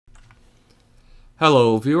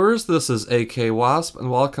Hello viewers, this is AKWasp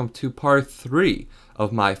and welcome to part 3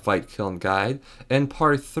 of my Fight Kiln guide. In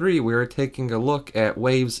part 3 we are taking a look at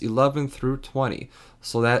waves 11 through 20.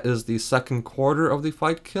 So that is the second quarter of the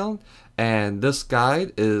Fight Kiln, and this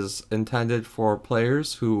guide is intended for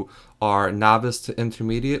players who are novice to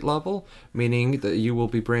intermediate level, meaning that you will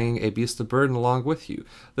be bringing a beast of burden along with you.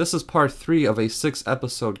 This is part 3 of a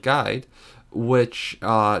 6-episode guide which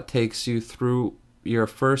takes you through your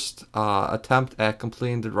first attempt at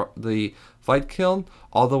completing the Fight Kiln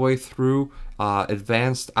all the way through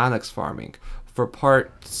advanced onyx farming. For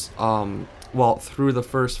parts, through the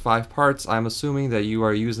first 5 parts, I'm assuming that you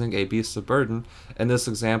are using a beast of burden. In this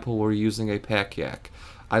example, we're using a pack yak.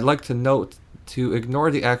 I'd like to note to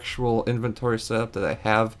ignore the actual inventory setup that I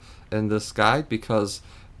have in this guide because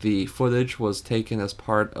the footage was taken as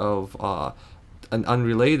part of an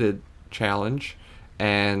unrelated challenge,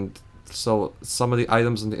 and so some of the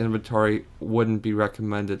items in the inventory wouldn't be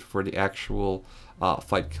recommended for the actual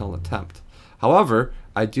Fight Kiln attempt. However,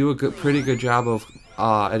 I do a pretty good job of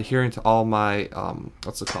adhering to all my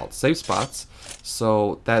safe spots,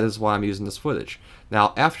 so that is why I'm using this footage.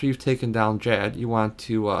 Now, after you've taken down Jad, you want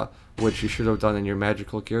to, which you should have done in your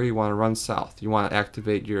magical gear, you want to run south. You want to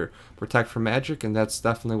activate your Protect from Magic, and that's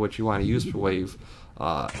definitely what you want to use for wave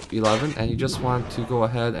 11, and you just want to go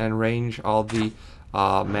ahead and range all the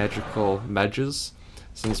magical medges,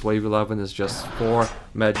 since wave 11 is just 4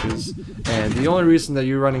 medges. And the only reason that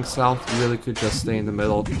you're running south, you really could just stay in the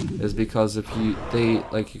middle, is because if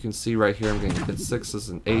like you can see right here, I'm getting hit 6s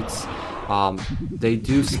and 8s. They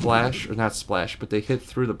do splash, or not splash, but they hit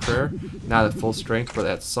through the prayer, not at full strength, but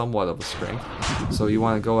at somewhat of a strength. So you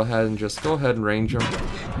want to go ahead and range them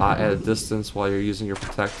at a distance while you're using your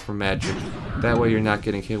Protect from Magic. That way you're not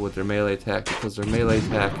getting hit with their melee attack, because their melee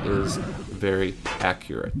attack is very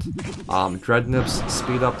accurate. Dread Nips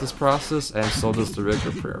speed up this process, and so does the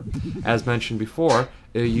Rigor Prayer. As mentioned before,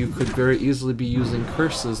 you could very easily be using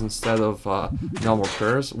curses instead of normal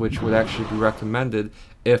prayers, which would actually be recommended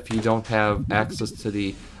if you don't have access to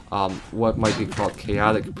the what might be called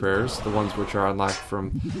chaotic prayers, the ones which are unlocked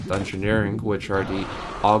from Dungeoneering, which are the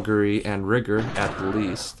Augury and Rigor at the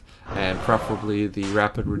least, and preferably the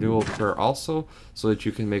Rapid Renewal prayer also, so that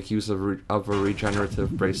you can make use of a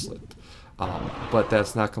regenerative bracelet. But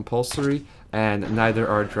that's not compulsory, and neither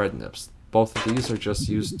are Dread Nips. Both of these are just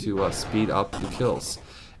used to speed up the kills.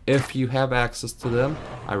 If you have access to them,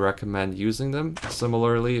 I recommend using them.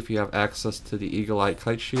 Similarly, if you have access to the Eagle-Eye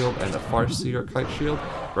Kite Shield and the Farseer Kite Shield,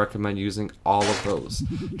 recommend using all of those.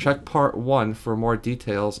 Check part 1 for more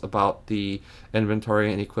details about the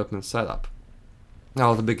inventory and equipment setup.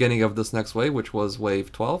 Now, at the beginning of this next wave, which was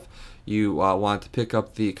wave 12, you want to pick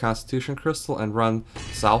up the Constitution Crystal and run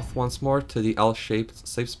south once more to the L-shaped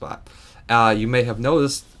safe spot. You may have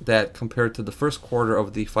noticed that compared to the first quarter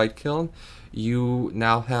of the Fight Kiln, you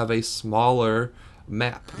now have a smaller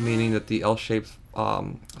map, meaning that the L-shaped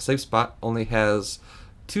safe spot only has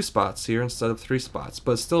 2 spots here instead of 3 spots,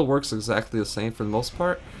 but it still works exactly the same for the most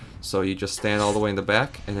part. So you just stand all the way in the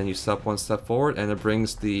back, and then you step 1 step forward, and it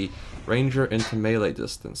brings the ranger into melee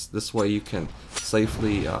distance. This way you can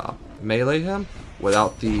safely melee him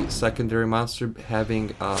without the secondary monster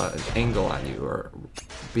having an angle on you or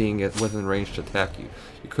being within range to attack you.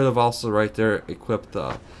 You could have also right there equipped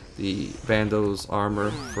the Bando's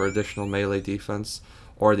armor for additional melee defense,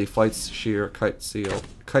 or the Farseer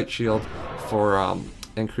Kite Shield for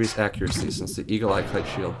increased accuracy, since the Eagle-Eye Kite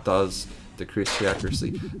Shield does decrease the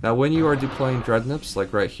accuracy. Now, when you are deploying Dread Nips,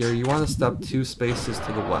 like right here, you want to step 2 spaces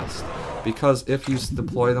to the west, because if you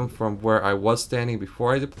deploy them from where I was standing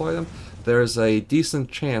before I deploy them, there's a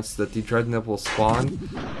decent chance that the Dread Nip will spawn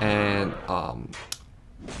and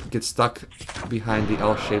get stuck behind the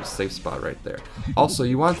L-shaped safe spot right there. Also,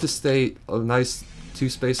 you want to stay a nice 2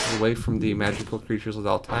 spaces away from the magical creatures at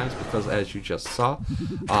all times, because as you just saw,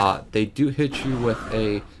 they do hit you with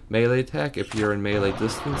a melee attack if you're in melee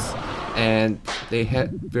distance, and they hit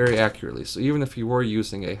very accurately. So even if you were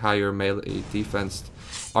using a higher melee defense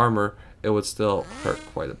armor, it would still hurt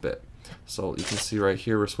quite a bit. So you can see right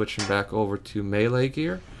here we're switching back over to melee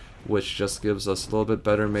gear, which just gives us a little bit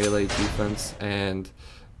better melee defense and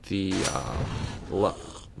the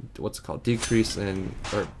decrease in,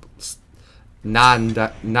 or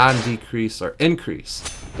non-decrease or increase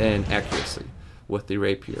in accuracy with the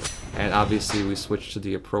rapier. And obviously we switch to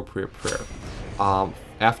the appropriate prayer.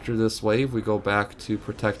 After this wave, we go back to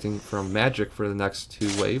protecting from magic for the next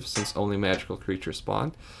 2 waves, since only magical creatures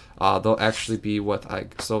spawn. They'll actually be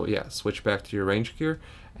switch back to your range gear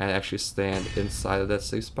and actually stand inside of that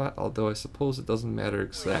safe spot, although I suppose it doesn't matter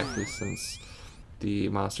exactly, since the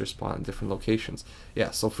monsters spawn in different locations.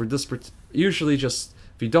 Yeah, so for this, usually just,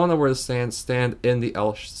 if you don't know where to stand, stand in the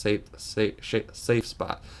safe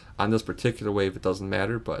spot. On this particular wave, it doesn't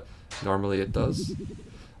matter, but normally it does.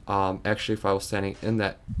 Actually, if I was standing in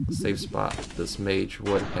that safe spot, this mage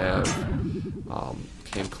would have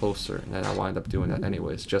came closer, and then I wind up doing that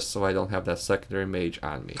anyways, just so I don't have that secondary mage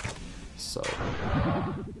on me. So,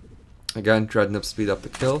 again, Dreadnought speed up the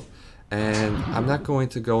kill. And I'm not going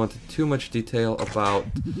to go into too much detail about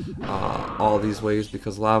all these waves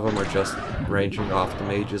because a lot of them are just ranging off the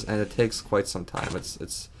mages, and it takes quite some time.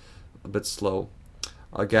 It's a bit slow.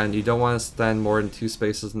 Again, you don't want to stand more than 2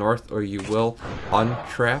 spaces north, or you will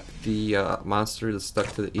untrap the monster that's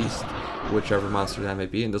stuck to the east, whichever monster that may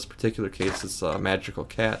be. In this particular case, it's a magical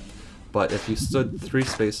cat. But if you stood 3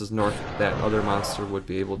 spaces north, that other monster would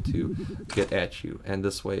be able to get at you, and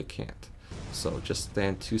this way it can't. So just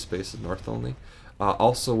stand 2 spaces north only.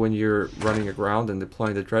 Also, when you're running around and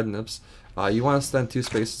deploying the Dreadnoughts, you want to stand 2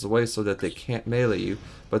 spaces away so that they can't melee you,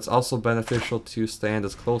 but it's also beneficial to stand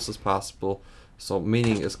as close as possible, so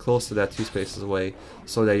meaning as close to that 2 spaces away,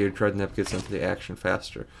 so that your Dreadnought gets into the action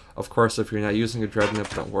faster. Of course, if you're not using a Dreadnought,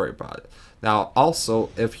 don't worry about it. Now, also,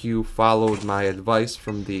 if you followed my advice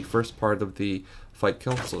from the first part of the Fight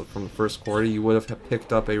Kiln, so from the first quarter, you would have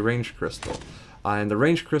picked up a range crystal. And the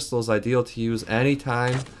range crystal is ideal to use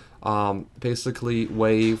anytime, basically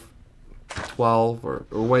wave 12 or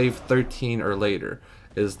wave 13 or later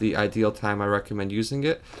is the ideal time I recommend using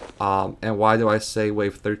it. And why do I say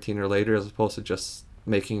wave 13 or later as opposed to just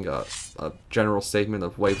making a general statement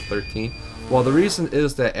of wave 13? Well, the reason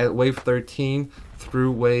is that at wave 13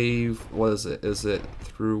 through wave, what is it? Is it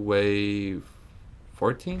through wave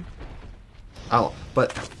 14? Oh,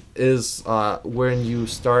 but is when you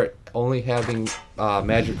start only having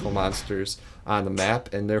magical monsters on the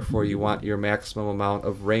map, and therefore you want your maximum amount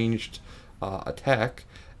of ranged attack.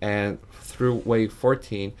 And through wave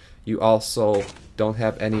 14, you also don't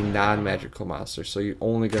have any non-magical monsters, so you're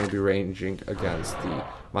only going to be ranging against the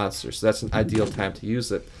monsters. So that's an ideal time to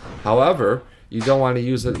use it. However, you don't want to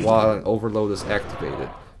use it while an overload is activated,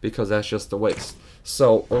 because that's just a waste.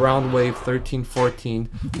 So around wave 13, 14,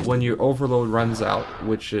 when your overload runs out,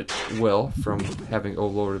 which it will from having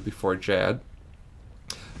overloaded before Jad,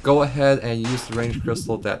 go ahead and use the range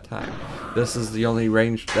crystal at that time. This is the only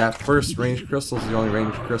range, that first range crystal is the only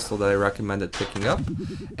range crystal that I recommended picking up.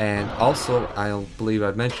 And also, I don't believe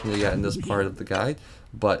I've mentioned it yet in this part of the guide,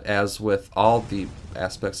 but as with all the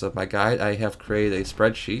aspects of my guide, I have created a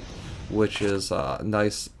spreadsheet, which is a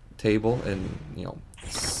nice table in,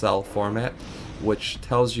 cell format, which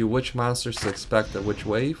tells you which monsters to expect at which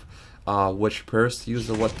wave, which pairs to use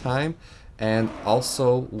at what time, and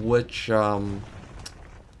also which,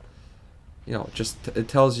 it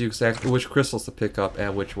tells you exactly which crystals to pick up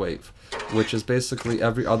at which wave, which is basically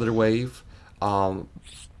every other wave,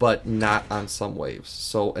 but not on some waves.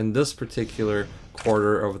 So in this particular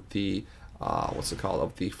quarter of the,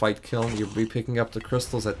 of the Fight Kiln, you'll be picking up the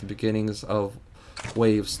crystals at the beginnings of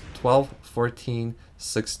waves 12, 14,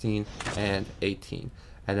 16, and 18.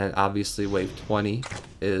 And then obviously wave 20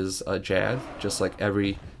 is a Jad, just like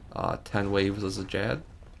every 10 waves is a Jad.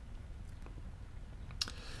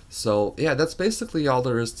 So yeah, that's basically all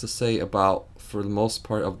there is to say about, for the most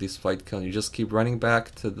part, of these Fight Kiln. You just keep running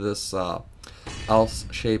back to this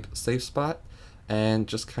L-shaped safe spot and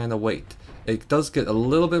just kind of wait. It does get a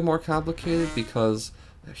little bit more complicated because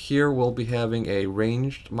here we'll be having a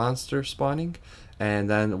ranged monster spawning, and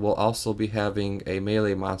then we'll also be having a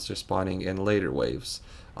melee monster spawning in later waves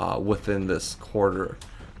within this quarter.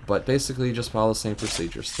 But basically just follow the same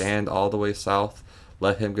procedure. Stand all the way south,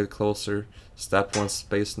 let him get closer, step 1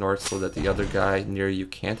 space north so that the other guy near you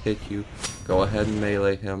can't hit you, go ahead and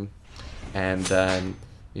melee him, and then,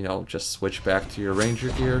 just switch back to your ranger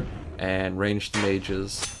gear and range the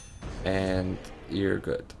mages, and you're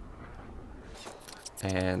good.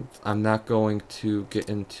 And I'm not going to get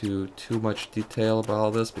into too much detail about all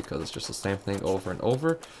this because it's just the same thing over and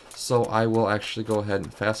over. So I will actually go ahead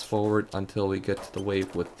and fast forward until we get to the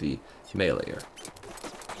wave with the meleeer.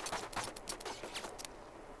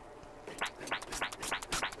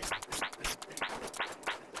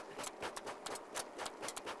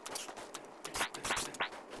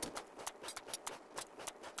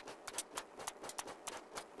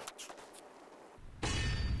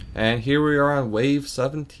 And here we are on wave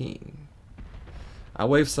 17. On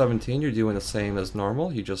wave 17, you're doing the same as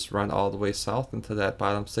normal. You just run all the way south into that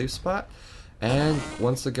bottom safe spot. And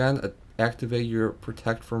once again, activate your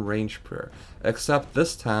Protect from Range prayer. Except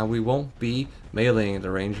this time, we won't be meleeing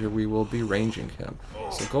the ranger, we will be ranging him.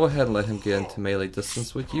 So go ahead and let him get into melee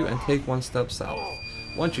distance with you and take 1 step south.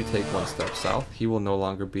 Once you take one step south, he will no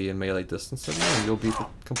longer be in melee distance of you, and you'll be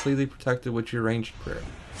completely protected with your ranged prayer.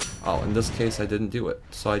 Oh, in this case I didn't do it,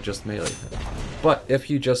 so I just meleeed him. But if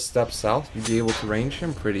you just step south, you'd be able to range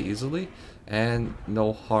him pretty easily, and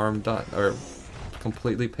no harm done, or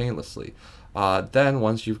completely painlessly. Then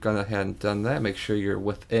once you've gone ahead and done that, make sure you're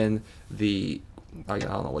within the, I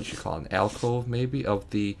don't know what you call it, an alcove maybe, of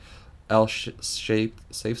the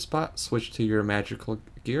L-shaped safe spot. Switch to your magical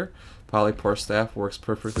gear. Polypore staff works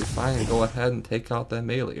perfectly fine, and go ahead and take out that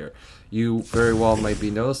meleeer. You very well might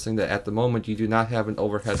be noticing that at the moment you do not have an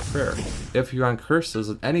overhead prayer. If you're on curses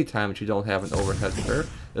at any time that you don't have an overhead prayer,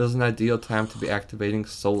 it is an ideal time to be activating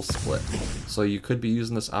Soul Split. So you could be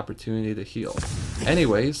using this opportunity to heal.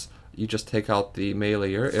 Anyways, you just take out the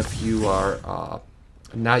meleeer. If you are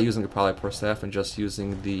not using a Polypore staff and just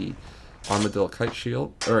using the Armadillo Kite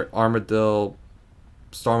Shield, or Armadillo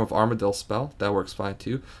Storm of Armadillo spell, that works fine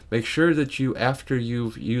too. Make sure that you, after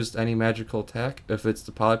you've used any magical attack, if it's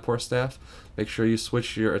the Polypore staff, make sure you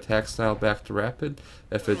switch your attack style back to rapid.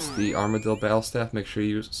 If it's the Armadillo battle staff, make sure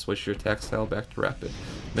you switch your attack style back to rapid.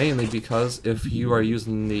 Mainly because if you are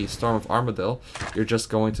using the Storm of Armadillo, you're just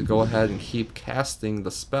going to go ahead and keep casting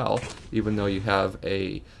the spell, even though you have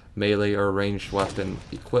a melee or ranged weapon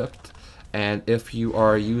equipped. And if you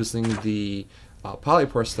are using the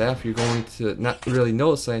Polypore staff, you're going to not really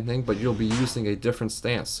notice anything, but you'll be using a different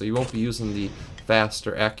stance. So you won't be using the fast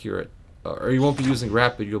or accurate, or you won't be using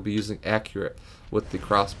rapid, you'll be using accurate with the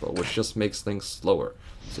crossbow, which just makes things slower.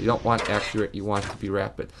 So you don't want accurate, you want it to be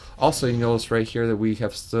rapid. Also, you notice right here that we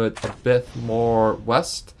have stood a bit more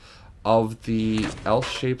west of the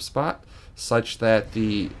L-shaped spot, such that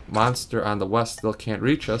the monster on the west still can't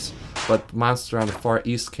reach us, but the monster on the far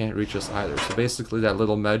east can't reach us either. So basically that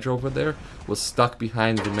little medge over there was stuck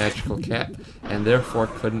behind the magical cat, and therefore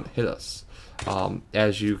couldn't hit us.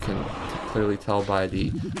 As you can clearly tell by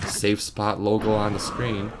the safe spot logo on the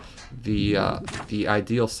screen, the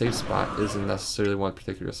ideal safe spot isn't necessarily one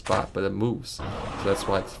particular spot, but it moves. So that's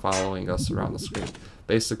why it's following us around the screen.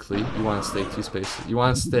 Basically, you want to stay two spaces. You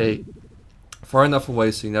want to stay far enough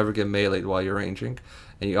away so you never get meleeed while you're ranging,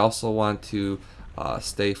 and you also want to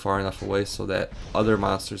stay far enough away so that other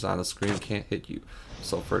monsters on the screen can't hit you.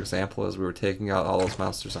 So for example, as we were taking out all those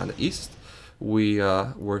monsters on the east, we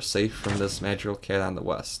were safe from this magical cat on the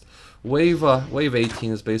west. Wave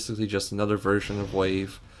 18 is basically just another version of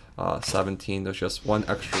Wave 17. There's just one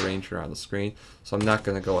extra ranger on the screen, so I'm not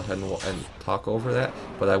going to go ahead and talk over that,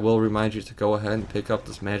 but I will remind you to go ahead and pick up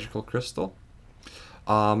this magical crystal.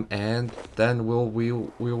 And then we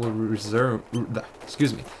will resume.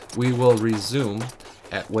 Excuse me. We will resume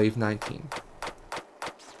at Wave 19.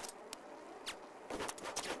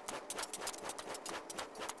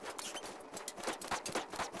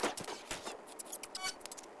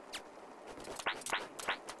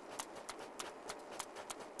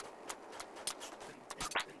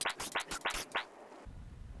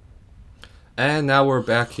 And now we're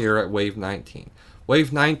back here at Wave 19.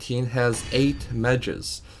 Wave 19 has 8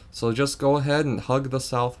 medges, so just go ahead and hug the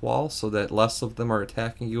south wall so that less of them are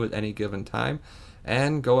attacking you at any given time,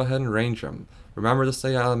 and go ahead and range them. Remember to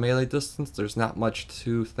stay out of melee distance. There's not much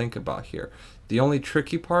to think about here. The only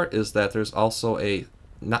tricky part is that there's also a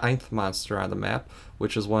 9th monster on the map,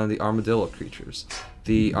 which is one of the armadillo creatures.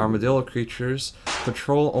 The armadillo creatures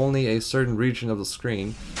patrol only a certain region of the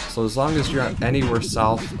screen, so as long as you're anywhere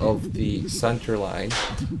south of the center line,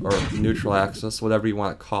 or neutral axis, whatever you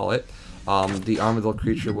want to call it, the armadillo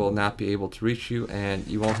creature will not be able to reach you, and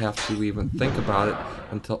you won't have to even think about it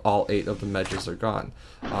until all 8 of the medges are gone.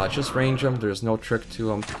 Just range them, there's no trick to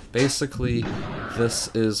them. Basically,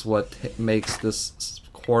 this is what makes this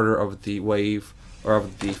quarter of the wave, or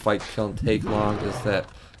of the Fight Kiln take long, is that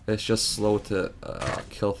it's just slow to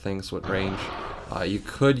kill things with range. You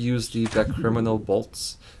could use the Criminal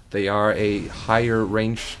bolts. They are a higher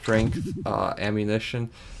range strength ammunition.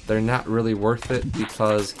 They're not really worth it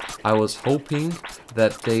because I was hoping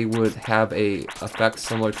that they would have a effect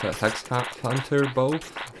similar to a Hex Hunter bow,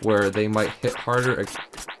 where they might hit harder.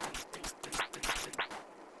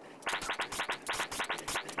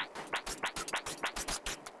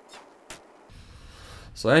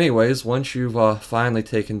 So anyways, once you've finally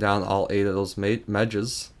taken down all 8 of those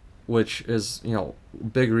medges, which is, you know,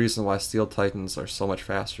 big reason why Steel Titans are so much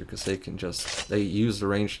faster, because they use the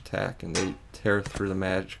ranged attack and they tear through the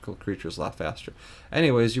magical creatures a lot faster.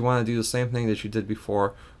 Anyways, you want to do the same thing that you did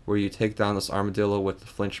before, where you take down this armadillo with the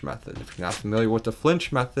flinch method. If you're not familiar with the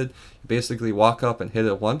flinch method, you basically walk up and hit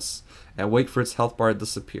it once and wait for its health bar to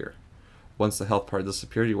disappear. Once the health bar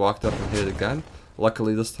disappeared, you walked up and hit it again.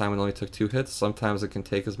 Luckily this time it only took 2 hits. Sometimes it can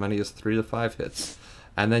take as many as 3 to 5 hits.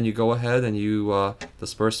 and then you go ahead and you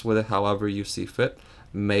disperse with it however you see fit.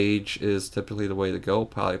 Mage is typically the way to go.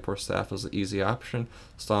 Polypore Staff is an easy option.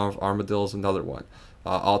 Storm of Armadillo is another one.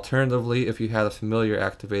 Alternatively, if you had a familiar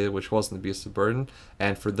activated, which wasn't a Beast of Burden,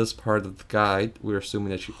 and for this part of the guide, we're assuming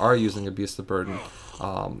that you are using a Beast of Burden,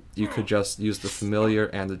 you could just use the familiar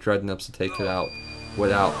and the Dread Nips to take it out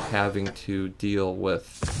without having to deal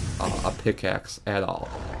with a pickaxe at all.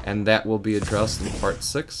 And that will be addressed in part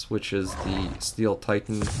 6, which is the Steel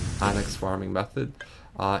Titan Onyx farming method.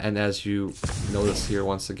 And as you notice here,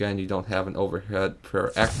 once again, you don't have an overhead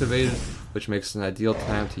prayer activated, which makes it an ideal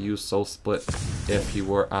time to use Soul Split if you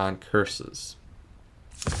were on curses.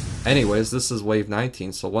 Anyways, this is wave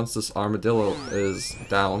 19, so once this armadillo is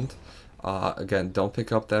downed, again, don't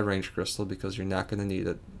pick up that range crystal because you're not going to need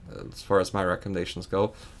it as far as my recommendations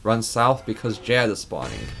go. Run south because Jad is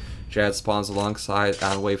spawning. Jad spawns alongside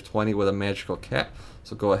on wave 20 with a magical cat,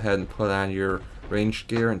 so go ahead and put on your ranged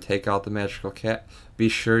gear and take out the magical cat. Be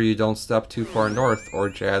sure you don't step too far north or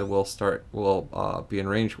Jad will be in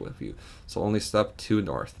range with you. So only step 2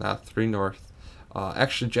 north, not 3 north.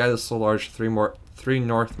 Actually, Jad is so large, 3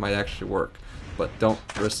 north might actually work, but don't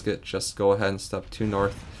risk it. Just go ahead and step 2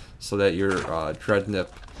 north so that your Dread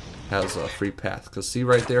Nip has a free path. Because see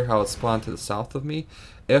right there how it spawned to the south of me?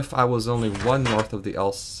 If I was only 1 north of the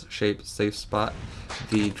L-shaped safe spot,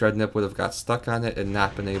 the Dread Nip would have got stuck on it and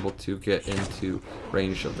not been able to get into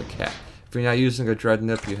range of the cat. If you're not using a Dread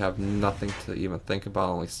Nip, you have nothing to even think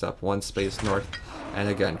about, only step 1 space north. And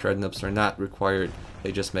again, Dread Nips are not required,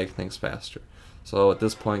 they just make things faster. So at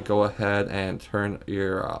this point, go ahead and turn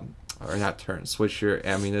your, switch your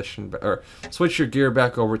ammunition, or switch your gear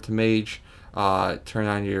back over to Mage, turn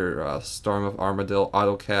on your Storm of Armadillo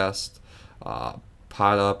autocast,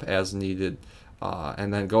 pot up as needed,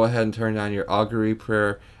 and then go ahead and turn on your Augury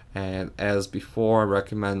Prayer. And as before, I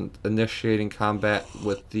recommend initiating combat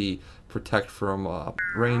with the Protect from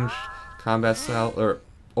ranged combat style or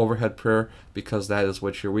overhead prayer, because that is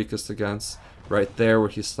what you're weakest against. Right there where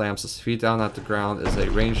he slams his feet down at the ground is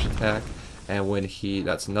a ranged attack, and when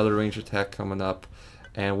that's another ranged attack coming up.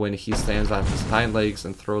 And when he stands on his hind legs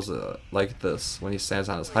and throws like this, when he stands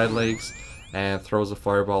on his hind legs and throws a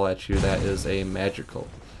fireball at you, that is a magical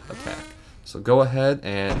attack. So go ahead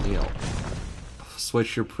and, you know,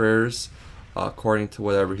 switch your prayers according to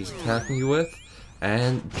whatever he's attacking you with,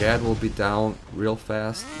 and Jad will be down real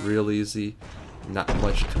fast, real easy, not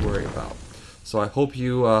much to worry about. So I hope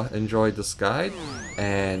you enjoyed this guide,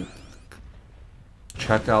 and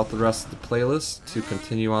check out the rest of the playlist to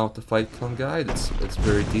continue on with the Fight Kiln guide. It's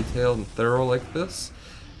very detailed and thorough like this.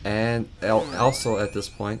 And also at this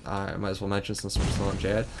point, I might as well mention, since we're still on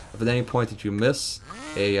Jad, if at any point that you miss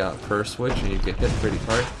a prayer switch and you get hit pretty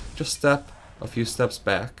hard, just step a few steps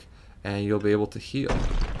back and you'll be able to heal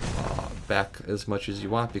back as much as you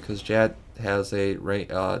want, because Jad has a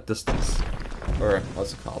distance, or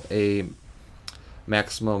what's it called, a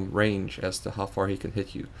maximum range as to how far he can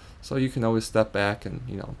hit you. So you can always step back and,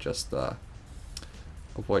 you know, just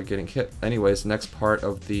avoid getting hit. Anyways, the next part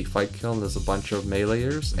of the Fight Kiln is a bunch of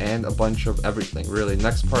meleeers and a bunch of everything. Really,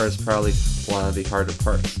 next part is probably one of the harder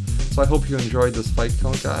parts. So I hope you enjoyed this Fight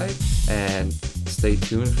Kiln guide, and stay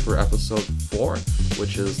tuned for episode 4,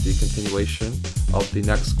 which is the continuation of the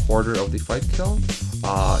next quarter of the Fight Kiln.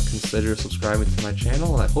 Consider subscribing to my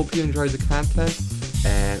channel, and I hope you enjoyed the content,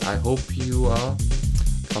 and I hope you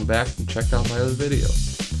come back and check out my other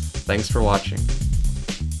videos. Thanks for watching.